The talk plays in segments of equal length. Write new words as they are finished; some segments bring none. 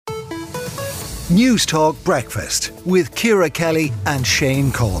News Talk Breakfast with Ciara Kelly and Shane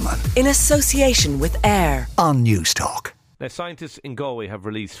Coleman. In association with AIR On News Talk. Now, scientists in Galway have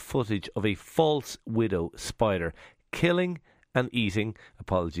released footage of a false widow spider killing and eating,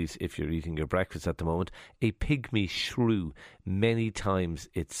 apologies if you're eating your breakfast at the moment, a pygmy shrew many times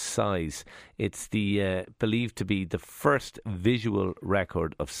its size. It's believed to be the first visual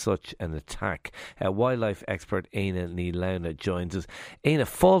record of such an attack. Wildlife expert Éanna Ní Lamhna joins us. Éanna,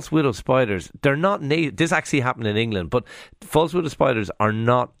 false widow spiders, they're not native. This actually happened in England, but false widow spiders are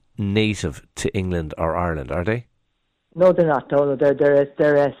not native to England or Ireland, are they? No, they're not. No,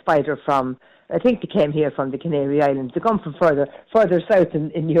 they're a spider from, I think they came here from the Canary Islands. They come from further south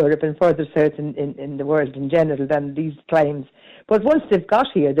in Europe and further south in the world in general than these climes. But once they've got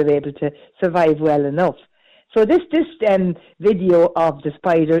here, they're able to survive well enough. So this video of the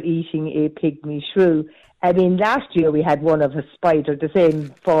spider eating a pygmy shrew, I mean, last year we had one of a spider, the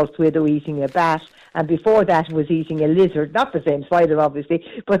same false widow eating a bat, and before that was eating a lizard, not the same spider obviously,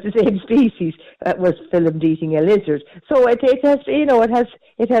 but the same species was filmed eating a lizard. So it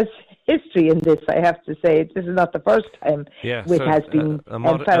has history in this, I have to say. This is not the first time it has been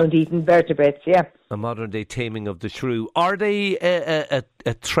found eating vertebrates, A modern day taming of the shrew. Are they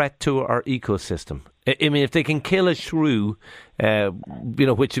a threat to our ecosystem? I mean, if they can kill a shrew,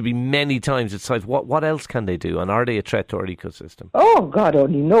 which would be many times its size, what else can they do? And are they a threat to our ecosystem? Oh, God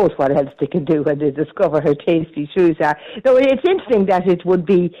only knows what else they can do when they discover how tasty shrews are. No, it's interesting that it would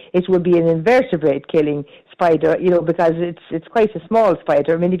be an invertebrate killing spider, because it's quite a small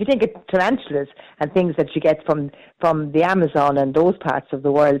spider. I mean, if you think of tarantulas and things that you get from the Amazon and those parts of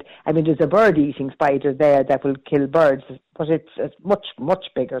the world, I mean, there's a bird-eating spider there that will kill birds, but it's a much, much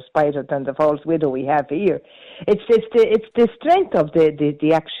bigger spider than the false widow we have here. It's the strength of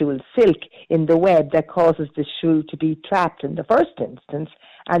the actual silk in the web that causes the shrew to be trapped in the first instance,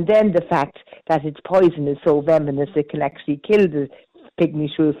 and then the fact that its poison is so venomous it can actually kill the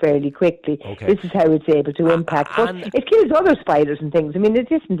pygmy shrew fairly quickly. Okay. This is how it's able to impact. But it kills other spiders and things. I mean, it's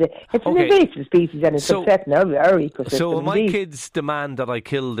an invasive species and it's upsetting our ecosystem. So when my kids demand that I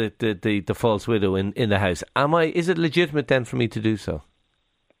kill the false widow in the house, is it legitimate then for me to do so?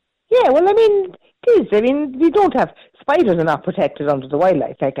 Yeah, well, I mean, it is. I mean, we don't have... Spiders are not protected under the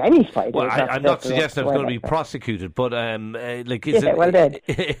Wildlife Act. Any spider. Well, I'm not suggesting it's going to be prosecuted, but is it... Well, then,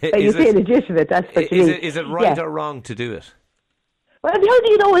 you say legitimate, that's what you mean. Is it right or wrong to do it? Well, how do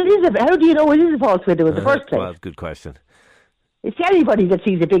you know it is a false widow in the first place? Well, good question. It's anybody that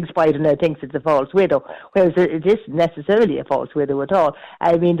sees a big spider now thinks it's a false widow, whereas it isn't necessarily a false widow at all.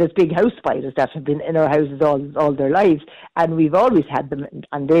 I mean, there's big house spiders that have been in our houses all their lives, and we've always had them,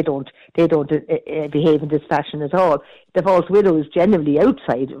 and they don't behave in this fashion at all. The false widow is generally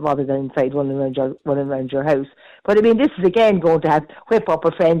outside rather than inside, running around your house. But I mean, this is again going to whip up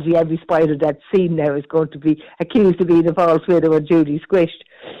a frenzy. Every spider that's seen now is going to be accused of being a false widow and duly squished.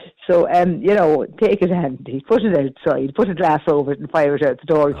 So, take it handy, put it outside, put a glass over it and fire it out the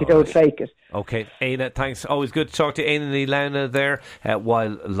door if you don't like it. OK, Éanna, thanks. Always good to talk to Éanna Ní Lamhna there,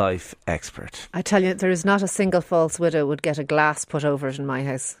 wildlife expert. I tell you, there is not a single false widow would get a glass put over it in my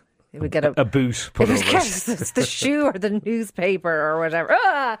house. It would get a boot put over it. It's the shoe or the newspaper or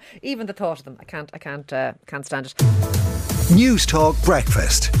whatever. Even the thought of them, I can't stand it. News Talk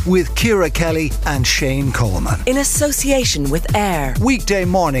Breakfast with Ciara Kelly and Shane Coleman. In association with AIR. Weekday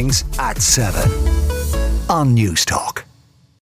mornings at 7 on News Talk.